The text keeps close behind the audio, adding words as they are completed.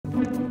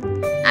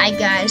Hi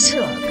guys,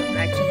 welcome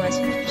back to Let's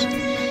Finish.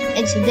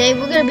 And today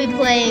we're gonna be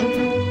playing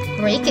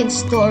Breaking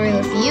Story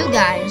with you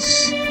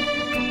guys.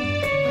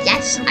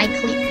 Yes, I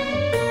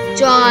clicked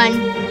John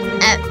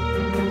F.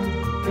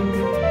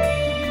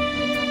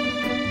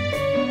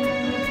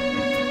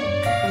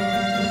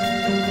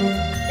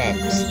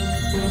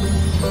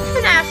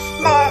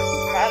 FNAF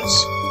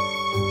months.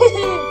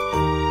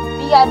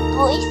 We got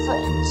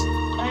boyfriends.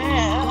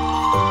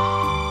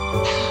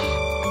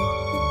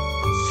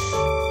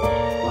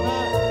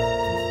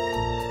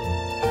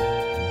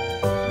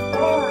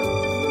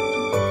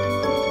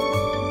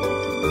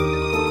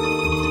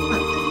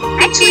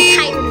 Actually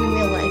tired in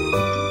real life.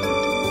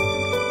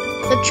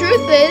 The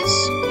truth is,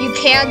 you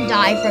can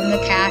die from the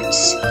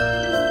cats.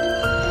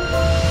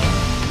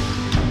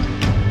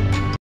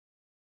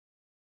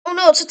 Oh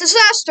no, it's a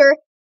disaster!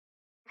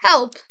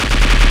 Help!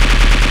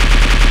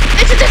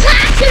 It's a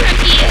disaster in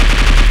here!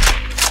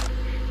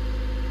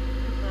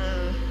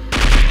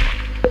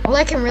 All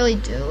I can really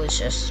do is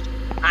just...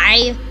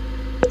 Wait,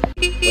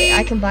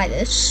 I can buy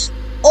this.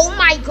 Oh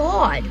my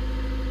god!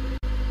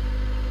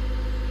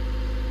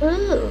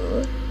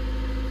 Ooh.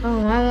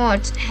 Oh, I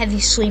want heavy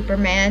sleeper,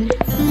 man.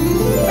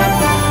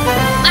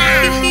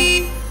 Ah!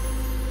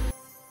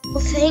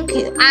 Well, thank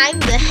you. I'm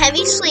the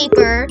heavy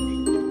sleeper.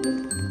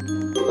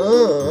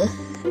 Ugh.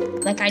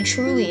 Like I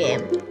truly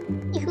am.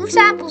 Hey, whose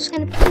apple's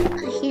gonna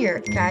be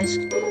here, guys?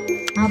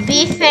 I'll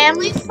be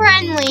family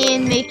friendly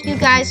and make you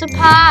guys a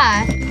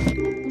pie.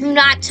 Do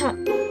not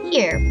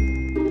here.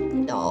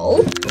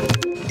 No.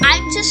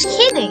 I'm just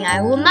kidding.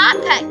 I will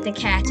not pet the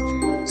cat.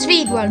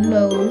 Speedrun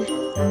mode.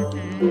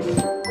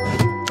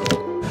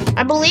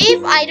 I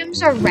believe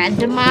items are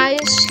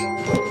randomized.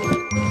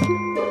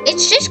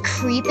 It's just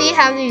creepy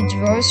how the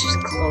drawers just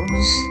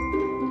close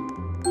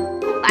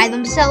by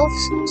themselves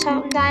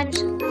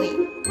sometimes. Wait.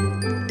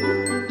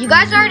 You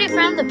guys already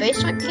found the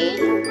basement key?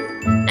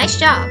 Nice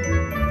job.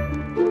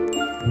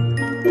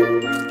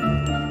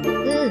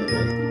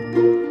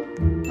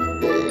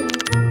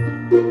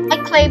 I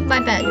claimed my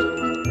bed.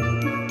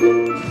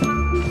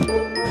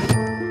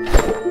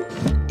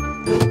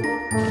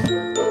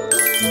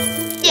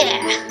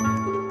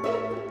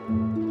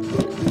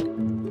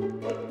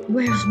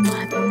 Where's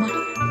my money?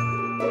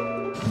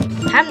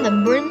 Time to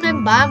bring me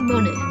my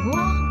money.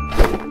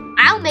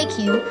 I'll make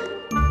you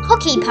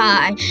cookie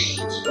pie.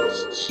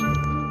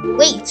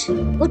 Wait,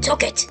 who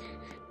took it?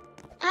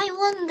 I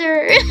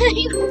wonder.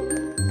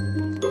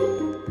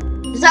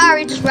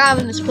 Sorry, just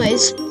robbing this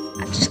place.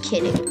 I'm just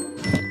kidding.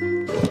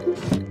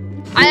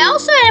 I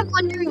also am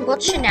wondering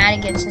what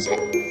shenanigans is it.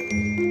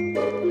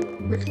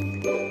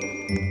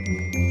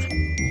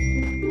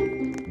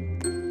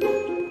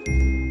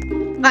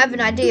 I have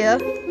an idea.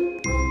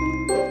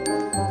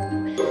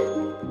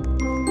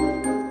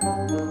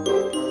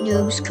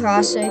 Noobs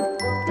Crossing.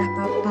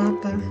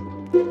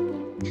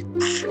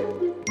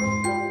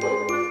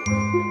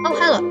 Oh,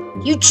 hello.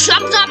 You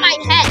jumped on my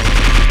head.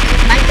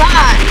 My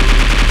god.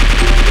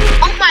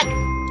 Oh my.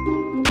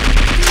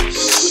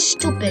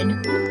 Stupid.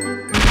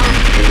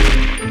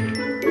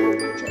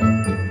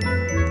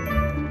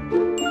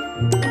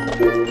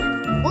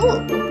 Ooh.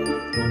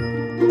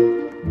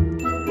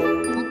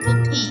 Uncle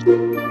Pete.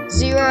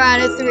 0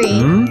 out of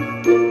 3.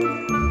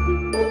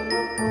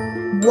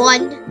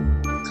 1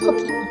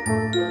 cookie.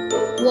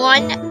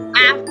 1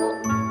 apple.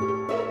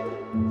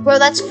 Bro,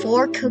 that's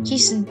 4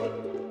 cookies and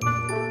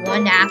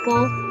 1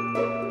 apple.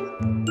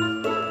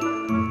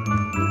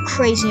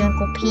 Crazy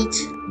Uncle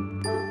Pete.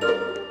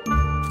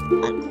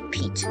 Uncle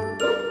Pete.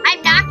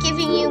 I'm not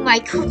giving you my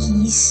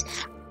cookies.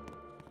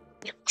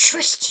 I don't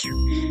trust you.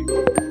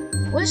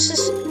 What is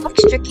this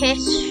extra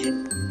cash?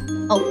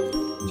 Oh,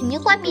 can you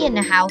let me in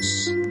the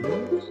house?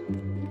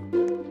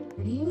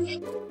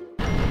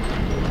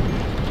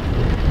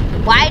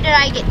 Why did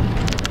I get...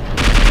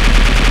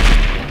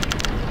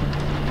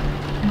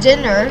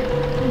 Dinner.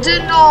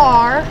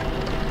 Deny.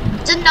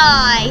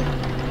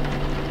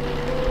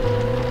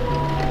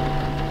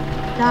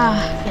 Ah,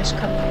 yes,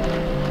 come here.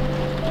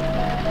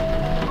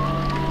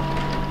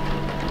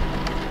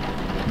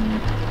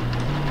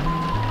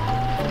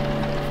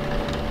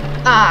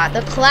 Ah,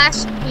 the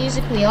classic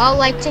music we all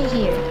like to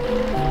hear.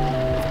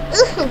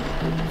 Ooh.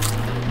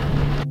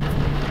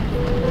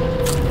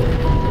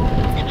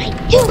 What am I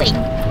doing?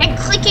 I'm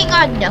clicking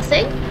on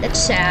nothing? That's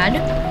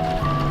sad.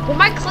 What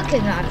am I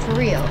clicking on, for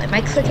real? Am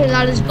I clicking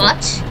on his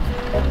butt?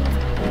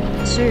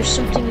 Is there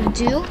something to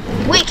do?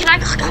 Wait, can I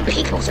click on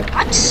people's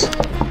butts?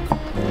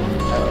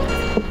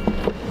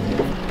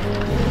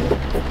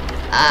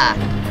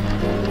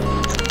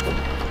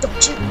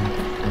 Don't you?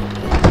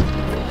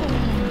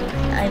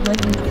 I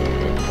wouldn't do it.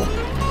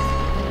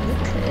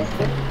 Okay.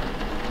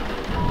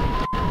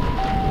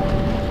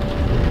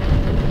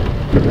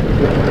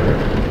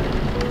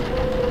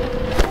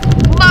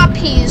 My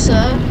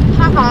pizza.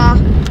 Haha.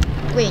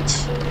 Wait.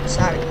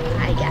 Sorry. I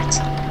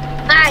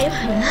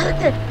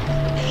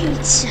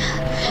pizza.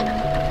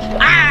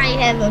 I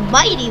have a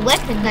mighty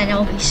weapon that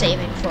I'll be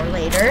saving for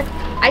later.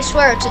 I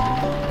swear it's a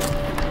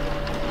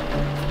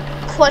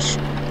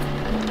question.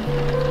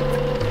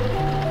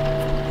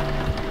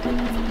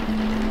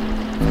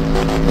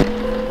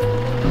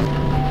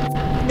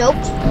 Nope.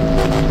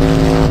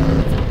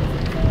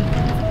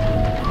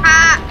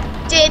 Ah,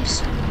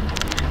 dibs.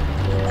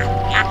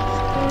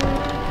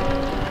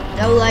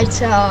 No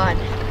lights on.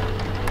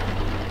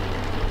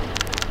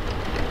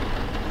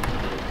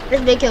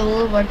 Let's make it a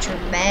little more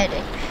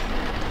dramatic.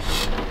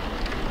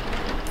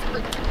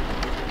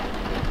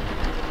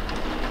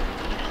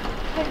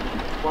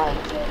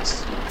 Like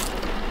this.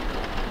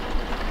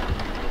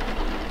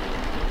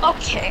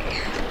 Okay.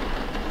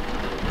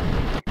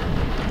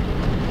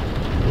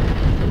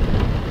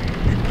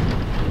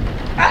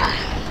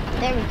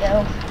 There we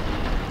go.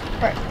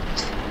 Perfect.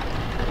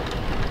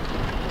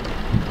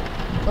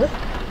 What?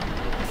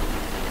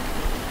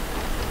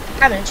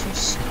 I'm gonna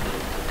choose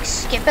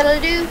skip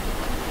it, do.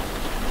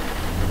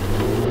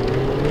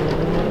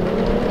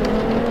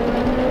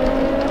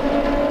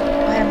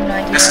 I have no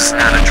idea. This is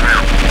not a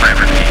drill. I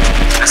repeat,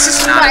 this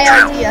is not a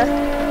drill. Idea.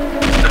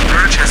 The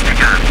purge has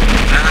begun.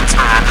 Villains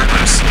are on the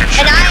loose and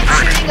should And I am be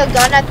avoided. shooting a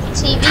gun at the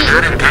TV. Do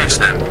not engage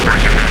them, or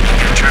you may be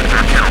injured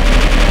or killed.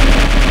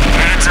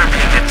 Games are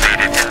being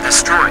invaded and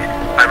destroyed.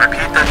 I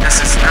repeat that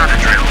this is not a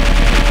drill.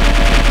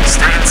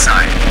 Stay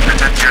inside.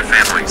 Protect your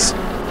families.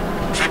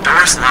 Keep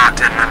doors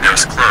locked and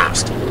windows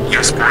closed.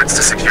 Use boards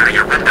to secure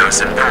your windows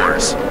and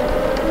doors.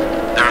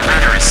 Their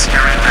leader is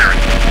Scary Larry.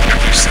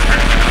 If you see him,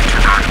 you need to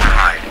run or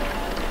hide.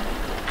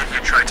 If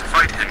you try to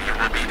fight him, you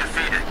will be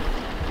defeated.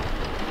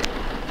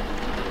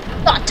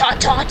 Dot,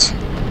 dot, dot.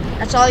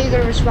 That's all you're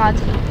gonna respond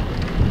to.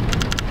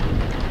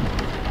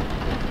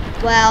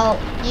 Well,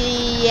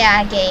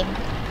 yeah, game.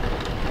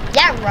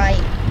 Yeah,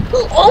 right.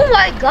 Oh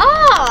my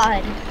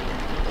god!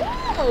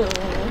 Ooh.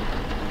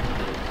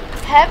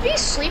 Heavy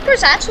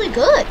Sleeper's actually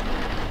good.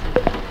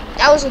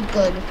 That was a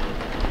good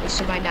use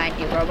of my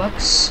 90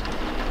 Robux.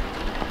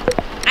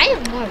 I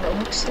have more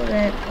Robux than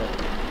that, but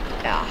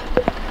yeah.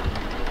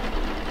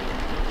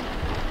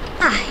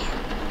 I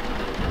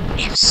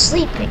am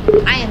sleeping.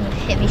 I am a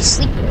heavy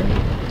sleeper.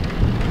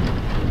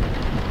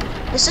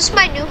 Is this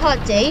my new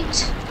hot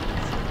date?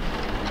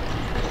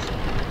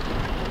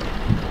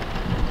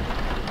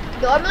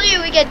 Normally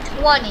we get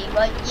 20,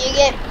 but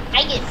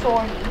I get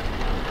 40.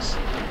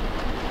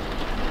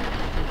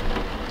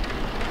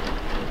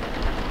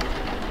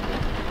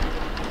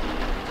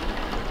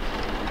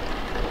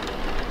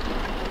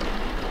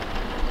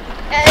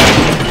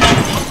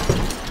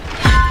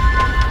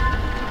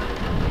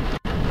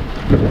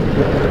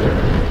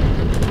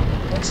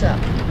 What's up?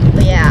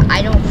 But yeah,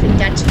 I don't think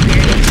that's very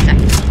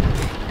effective.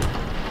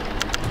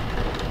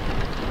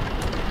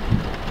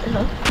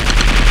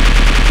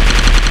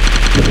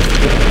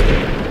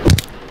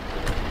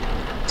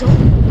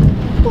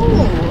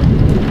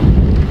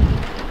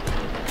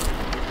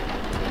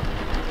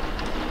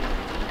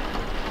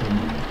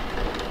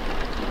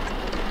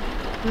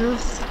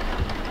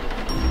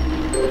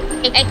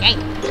 Hey,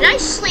 can I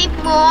sleep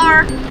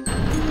more?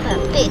 I'm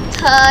a bit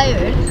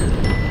tired.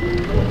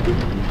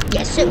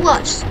 Yes, it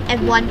was.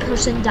 And one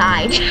person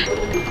died.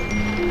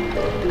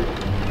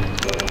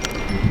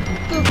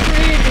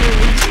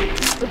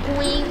 The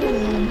green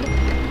room.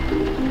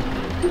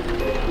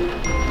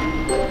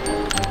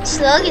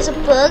 Slug is a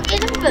bug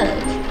in a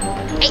bug.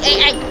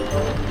 Hey.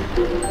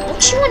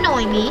 Don't you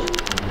annoy me.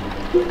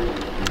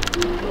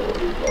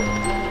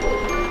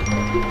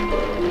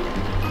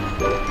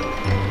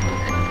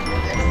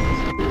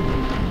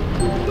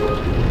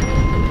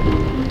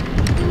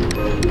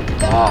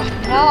 Oh,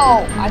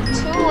 no, I'm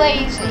too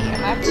lazy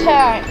and I'm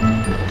tired.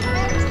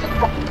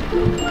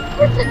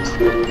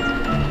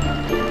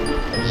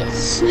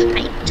 Yes,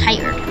 I'm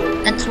tired.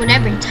 That's what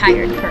every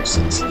tired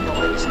person's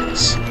noise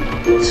is.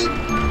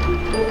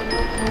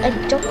 I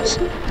don't...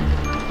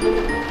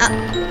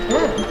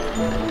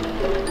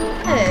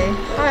 Hey,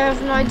 I have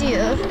an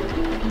idea.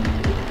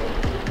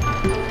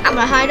 I'm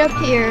gonna hide up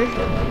here.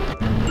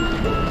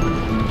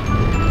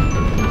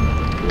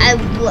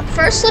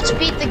 First, let's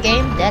beat the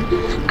game, then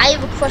I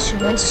have a question.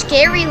 When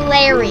Scary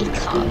Larry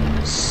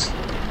comes,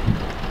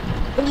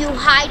 when you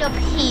hide up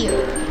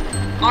here,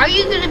 are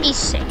you gonna be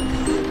safe?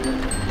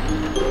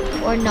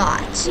 Or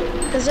not?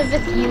 Because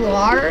if you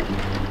are,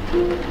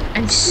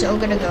 I'm so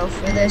gonna go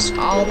for this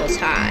all the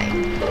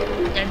time.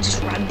 And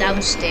just run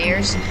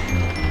downstairs.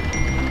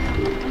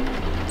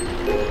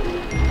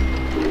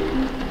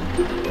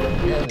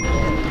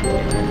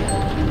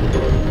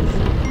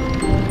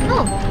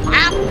 Oh,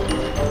 wow.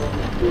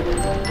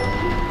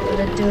 I'm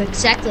gonna do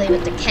exactly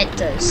what the cat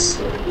does.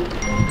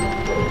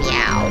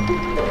 Meow.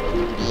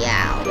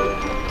 Meow.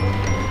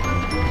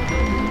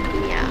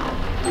 Meow.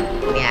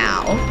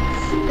 Meow.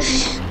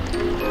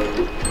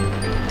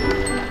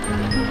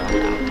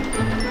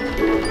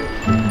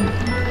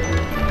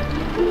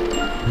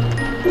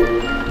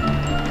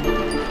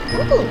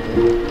 Ooh.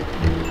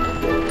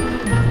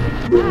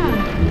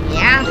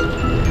 Yeah.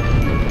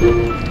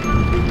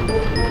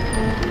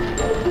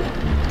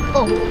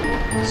 Oh.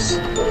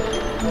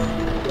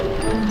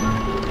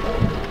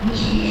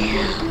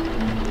 Yeah.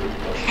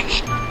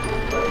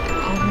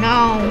 Oh no.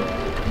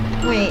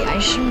 Wait, I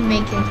should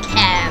make a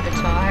cat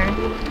avatar.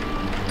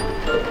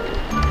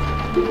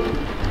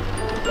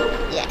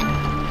 Yeah.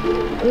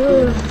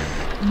 Ugh.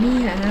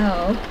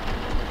 Meow.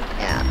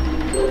 Yeah.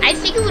 I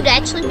think it would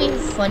actually be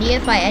funny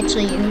if I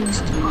actually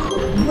used...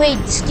 Wait,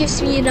 this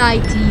gives me an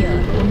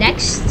idea.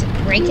 Next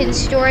break-in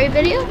story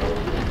video,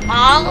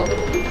 I'll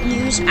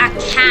use a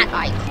cat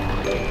icon.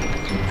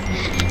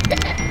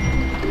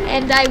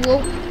 And I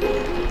will...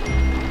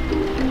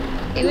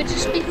 It would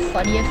just be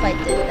funny if I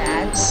did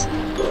that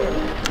for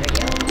the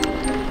video.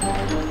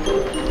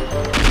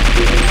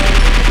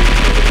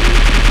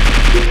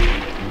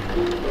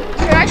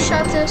 Should I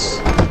shut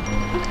this?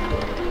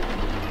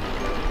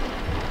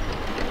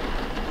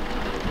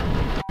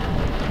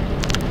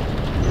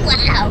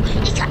 Wow,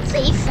 it got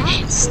very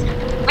fast.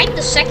 Like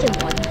the second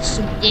one,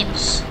 some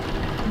dims.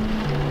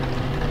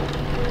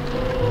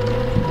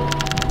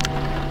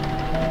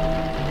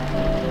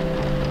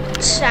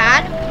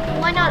 Sad?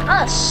 Why not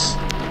us?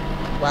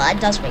 Well, it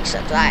does make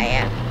sense. I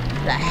am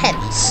the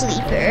heavy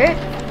sleeper.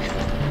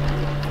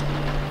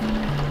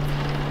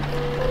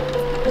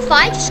 If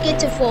I just get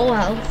to full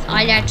health,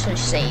 I'd actually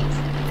save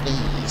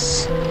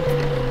these.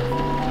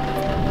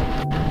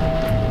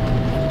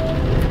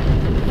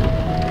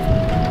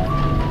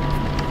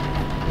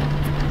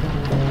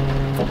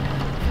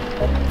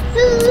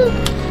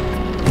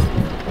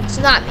 It's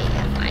not me,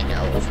 I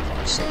know, of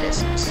course it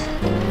isn't.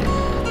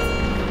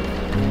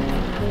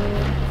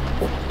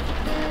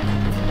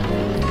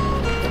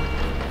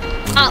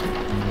 Oh.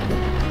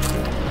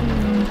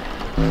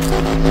 I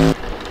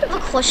have a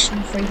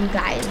question for you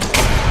guys.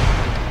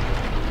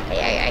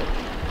 Hey.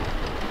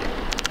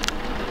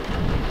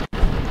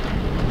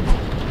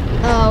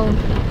 Oh.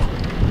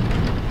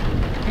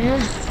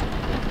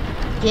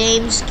 Ugh.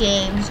 Games,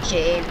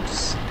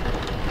 James.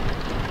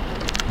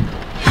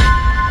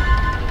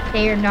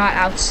 They are not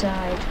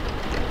outside.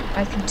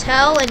 I can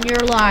tell, and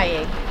you're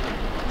lying.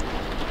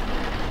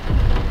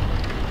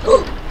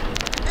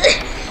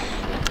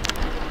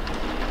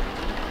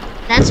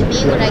 That's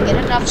me when I get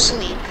enough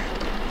sleep.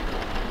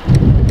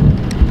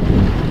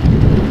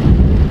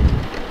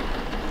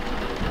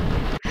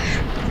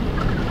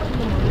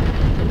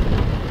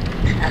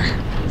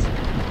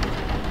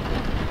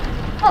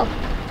 Oh.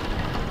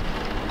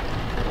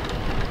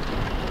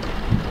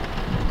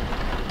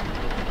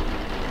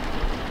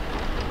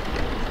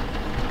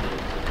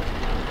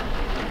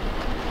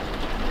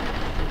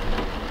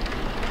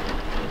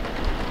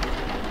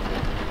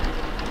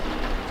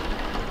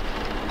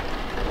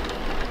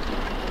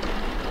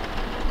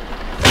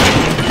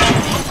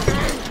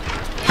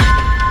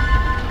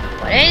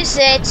 What is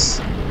it?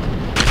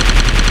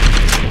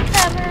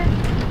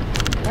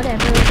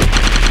 Whatever.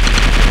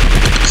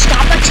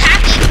 Stop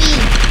attacking me!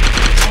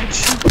 Don't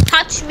you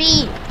touch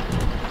me!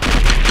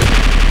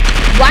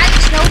 Why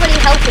is nobody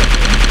helping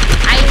me?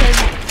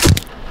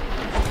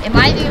 Am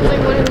I the only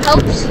one who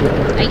helps?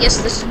 I guess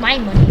this is my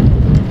money.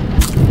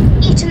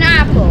 Eat an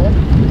apple.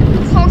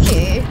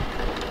 Cookie.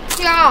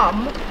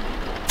 Yum.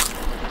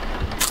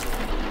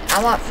 I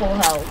want full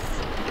health.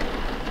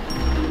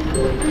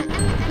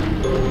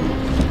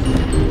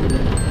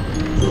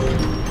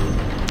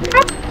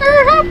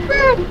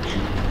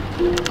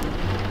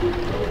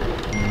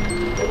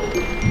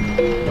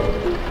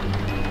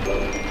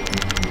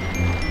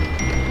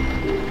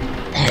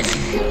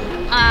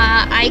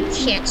 I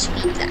can't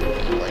speak that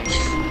language.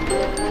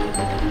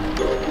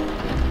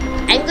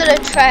 I'm gonna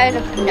try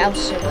to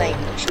pronounce the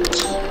language.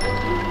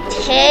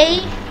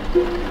 K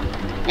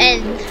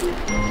and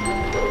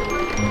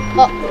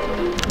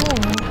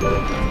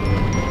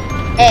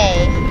A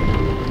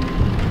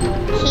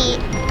P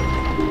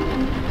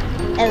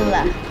L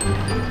A.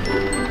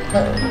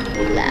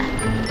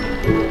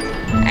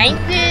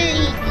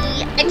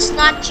 It's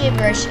not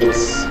gibberish,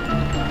 it's...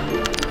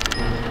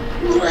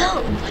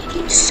 Well, when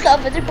you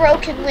discover the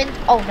broken wind...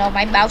 Oh no,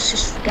 my mouse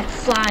just got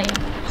flying.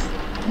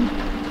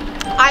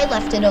 I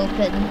left it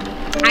open.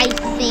 I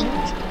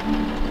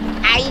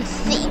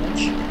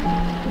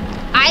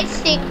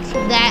think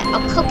that a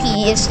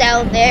cookie is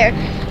down there.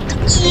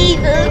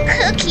 Evil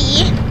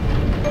cookie.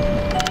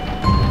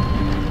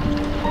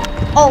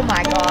 Oh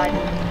my god.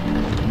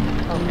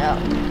 Oh no.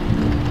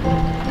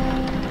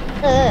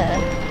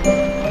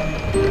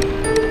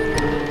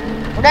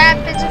 What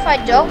happens if I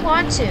don't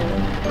want to?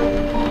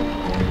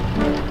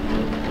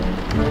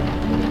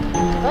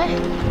 What?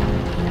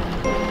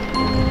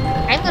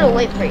 I'm gonna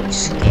wait for you,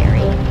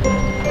 Scary.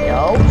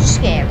 No,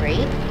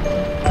 Scary.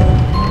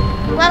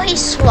 Well,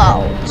 he's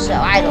slow, so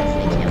I don't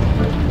think he'll...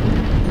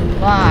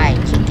 Why?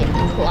 Kick in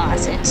the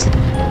closet.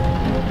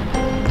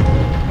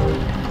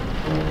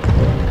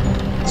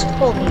 Let's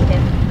pull me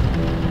him.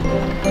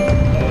 I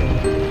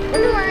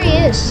wonder where he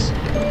is.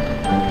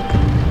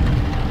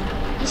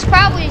 He's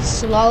probably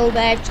slow,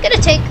 but it's gonna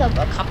take him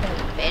a couple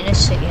of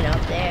minutes to get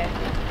up there.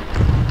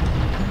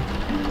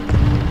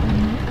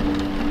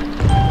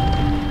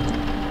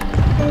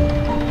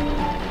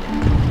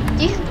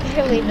 Do you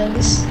barely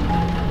notice?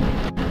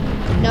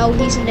 No,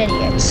 he's an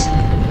idiot.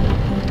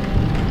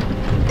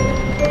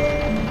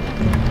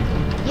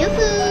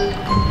 Yoo-hoo!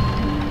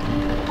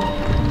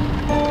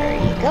 Where are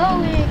you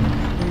going?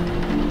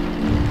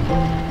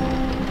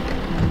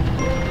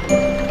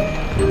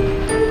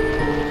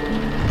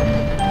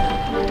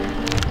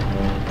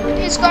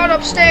 run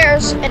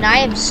upstairs, and I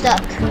am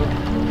stuck.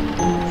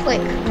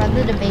 Quick, run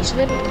to the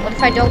basement. What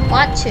if I don't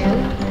want to?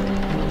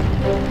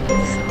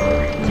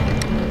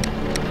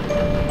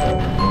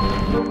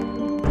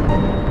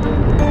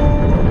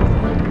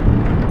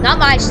 Not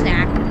my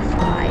snack.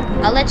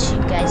 Fine, I'll let you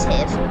guys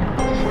have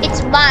it.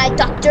 It's my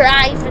Dr.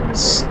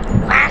 Ivan's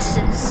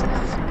glasses.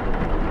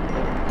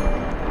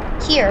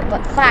 Here,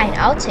 but fine,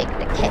 I'll take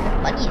the can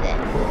of money then.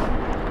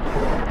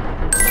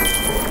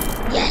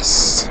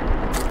 Yes!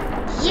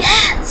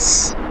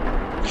 Yes!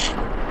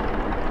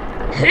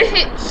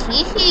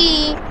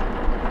 Hee.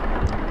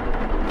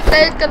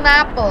 Take an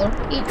apple,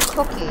 eat a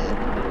cookie.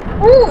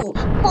 Ooh,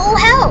 full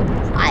health!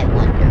 I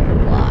wonder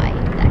why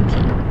that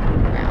came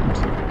around.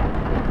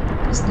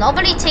 Is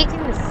nobody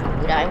taking the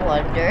food, I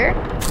wonder?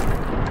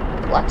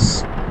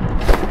 What's...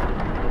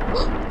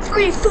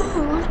 free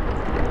food!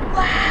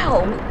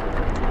 Wow!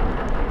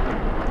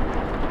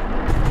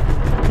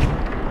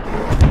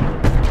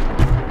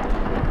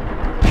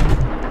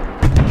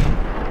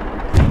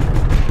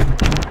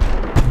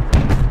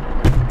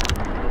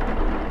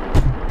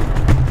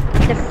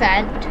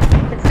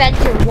 Defend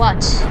your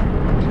what?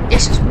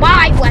 This is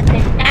my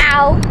weapon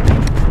now!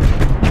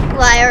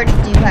 Well, I already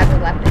do have a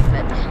weapon,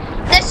 but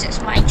this is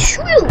my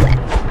true weapon.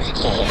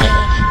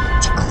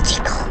 Tickle,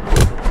 tickle.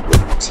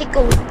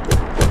 Tickle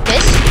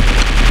this.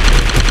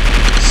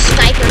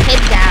 Sniper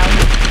him down.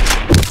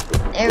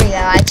 There we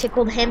go, I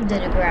tickled him to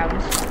the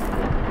ground.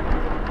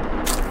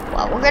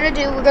 What we're gonna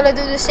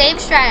do the same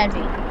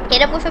strategy.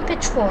 Hit him with a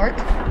pitchfork.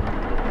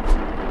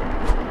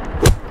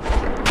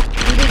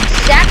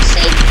 Exact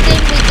same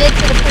thing we did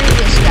to the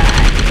previous guy.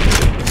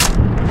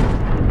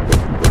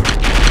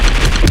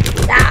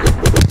 Ah.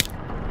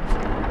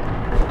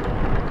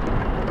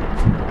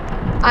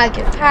 I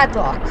can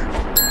padlock.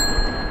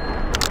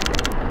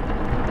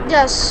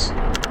 Yes.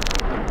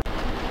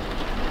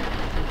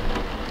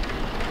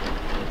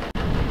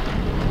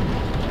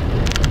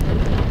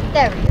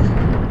 There we go.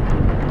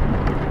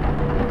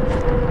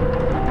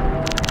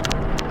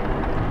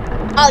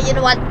 Oh, you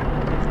know what?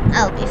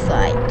 I'll be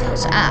fine,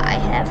 because I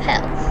have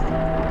health.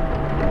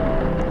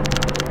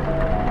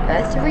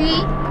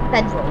 3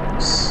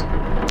 bedrolls.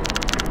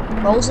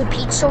 Rolls of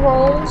pizza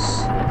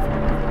rolls.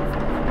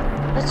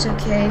 That's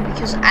okay,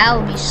 because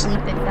I'll be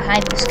sleeping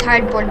behind this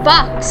cardboard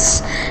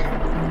box.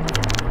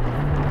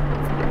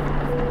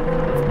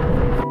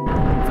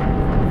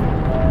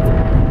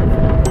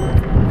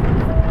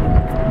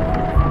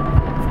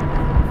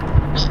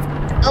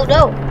 Oh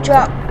no,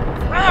 drop.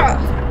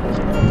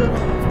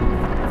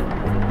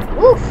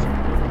 Oof.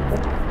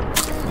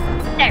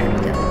 There we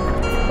go.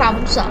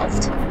 Problem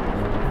solved.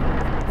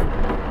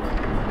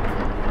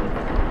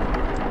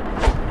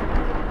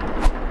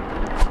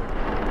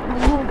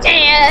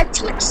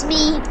 Touch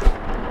me.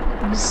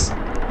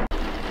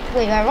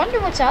 Wait, I wonder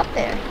what's out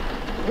there.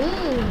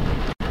 Ooh.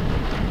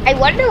 I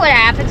wonder what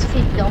happens if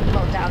you don't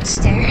go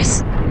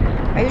downstairs.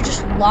 Are you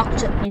just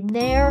locked in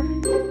there?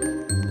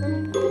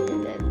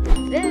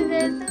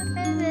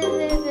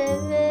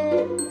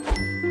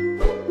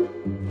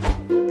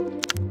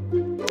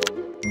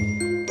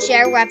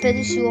 Share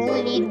weapons, you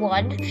only need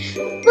 1.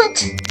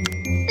 But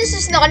this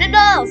is not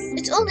enough.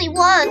 It's only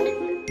 1.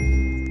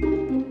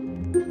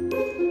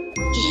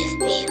 Give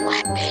me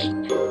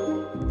weapon.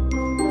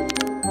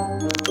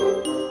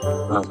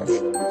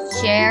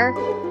 Share.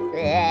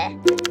 Blech.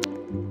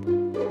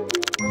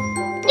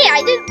 Yeah,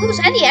 I didn't lose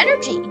any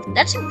energy.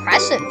 That's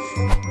impressive.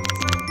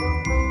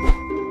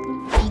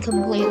 He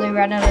completely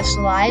ran out of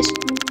supplies.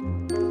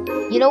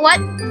 You know what?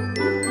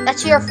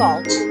 That's your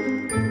fault.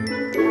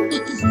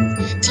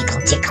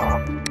 Tickle, tickle.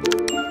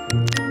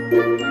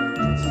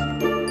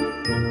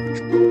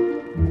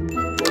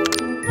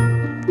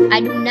 I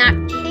do not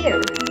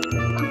care.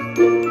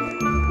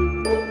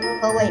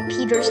 Oh wait,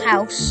 Peter's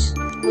house.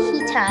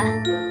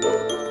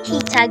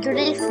 Peter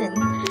Griffin.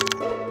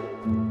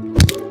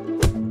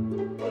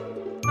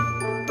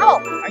 Oh,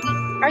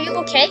 are you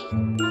okay?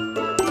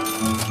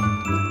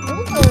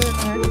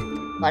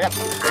 What a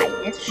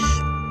pie-ish.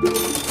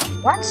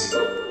 What?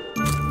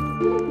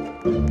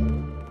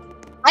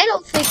 I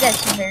don't think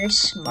that's a very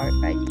smart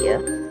idea.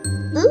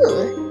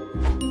 Ooh,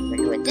 we're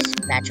doing this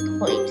magic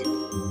point.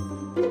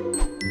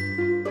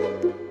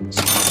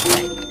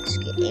 This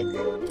game.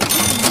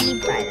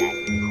 What by that?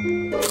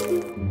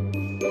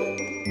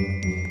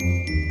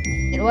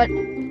 You know what?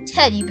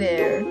 Teddy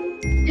bear.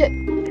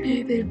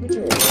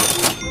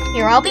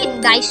 Here, I'll be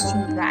nice to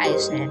you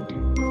guys, and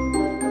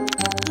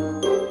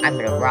I'm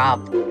gonna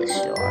rob the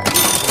store.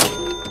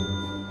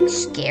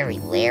 Scary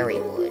Larry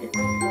would.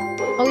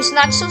 Oh, he's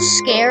not so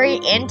scary,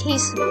 and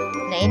his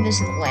name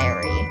isn't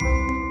Larry.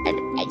 And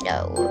I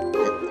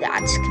know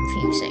that's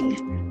confusing.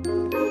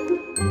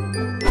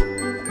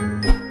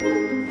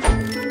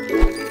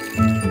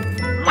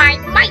 My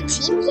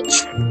mighty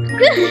witch.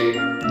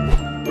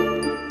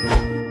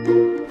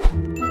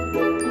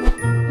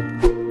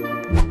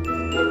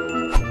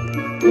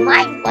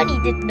 My money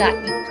did not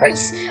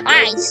decrease.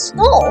 I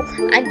stole.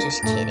 I'm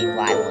just kidding.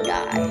 Why would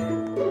I?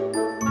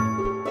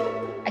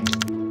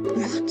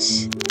 What?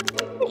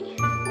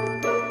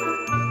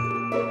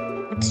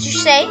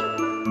 say?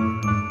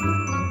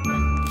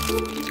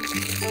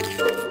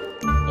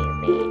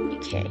 You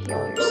can't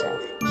heal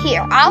yourself.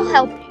 Here, I'll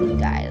help you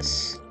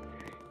guys.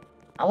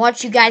 I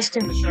want you guys to.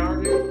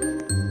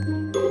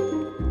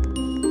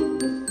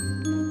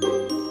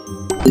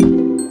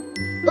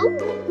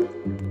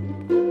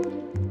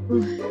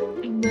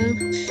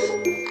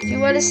 If you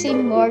want to see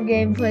more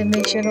gameplay,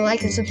 make sure to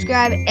like and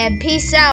subscribe, and peace out.